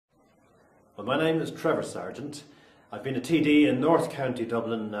Well, my name is Trevor Sargent. I've been a TD in North County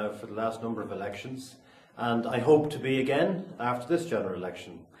Dublin now for the last number of elections, and I hope to be again after this general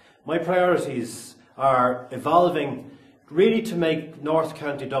election. My priorities are evolving really to make North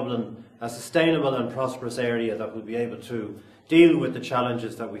County Dublin a sustainable and prosperous area that will be able to deal with the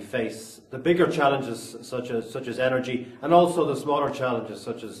challenges that we face, the bigger challenges such as energy, and also the smaller challenges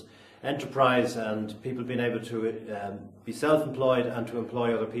such as enterprise and people being able to be self-employed and to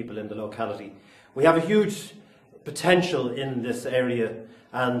employ other people in the locality. We have a huge potential in this area,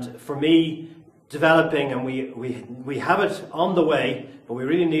 and for me, developing, and we have it on the way, but we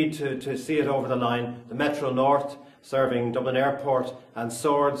really need to see it over the line. The Metro North, serving Dublin Airport and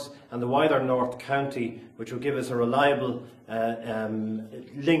Swords, and the wider North County, which will give us a reliable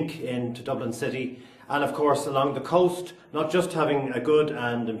link into Dublin City. And of course along the coast, not just having a good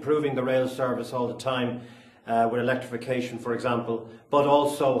and improving the rail service all the time with electrification, for example, but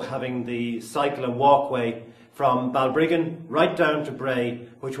also having the cycle and walkway from Balbriggan right down to Bray,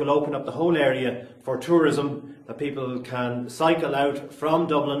 which will open up the whole area for tourism, that people can cycle out from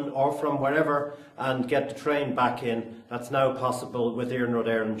Dublin or from wherever and get the train back in. That's now possible with Iarnród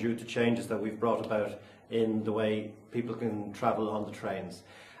Éireann due to changes that we've brought about in the way people can travel on the trains.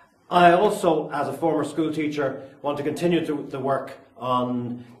 I also, as a former school teacher, want to continue the work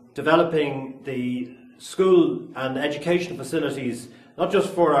on developing the school and education facilities, not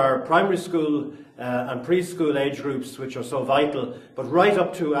just for our primary school and preschool age groups, which are so vital, but right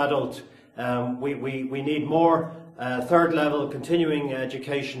up to adult. We need more third level continuing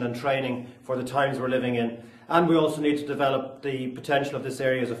education and training for the times we're living in. And we also need to develop the potential of this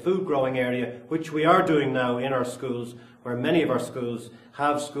area as a food growing area, which we are doing now in our schools, where many of our schools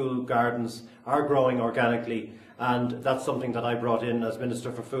have school gardens, are growing organically, and that's something that I brought in as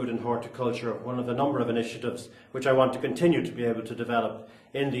Minister for Food and Horticulture, one of a number of initiatives which I want to continue to be able to develop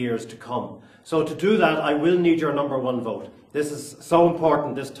in the years to come. So to do that, I will need your #1 vote. This is so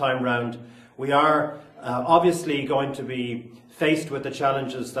important this time round. We are obviously going to be faced with the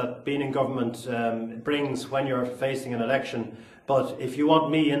challenges that being in government brings when you're facing an election. But if you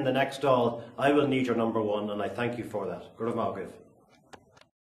want me in the next Dáil, I will need your #1, and I thank you for that. Go raibh maith agaibh.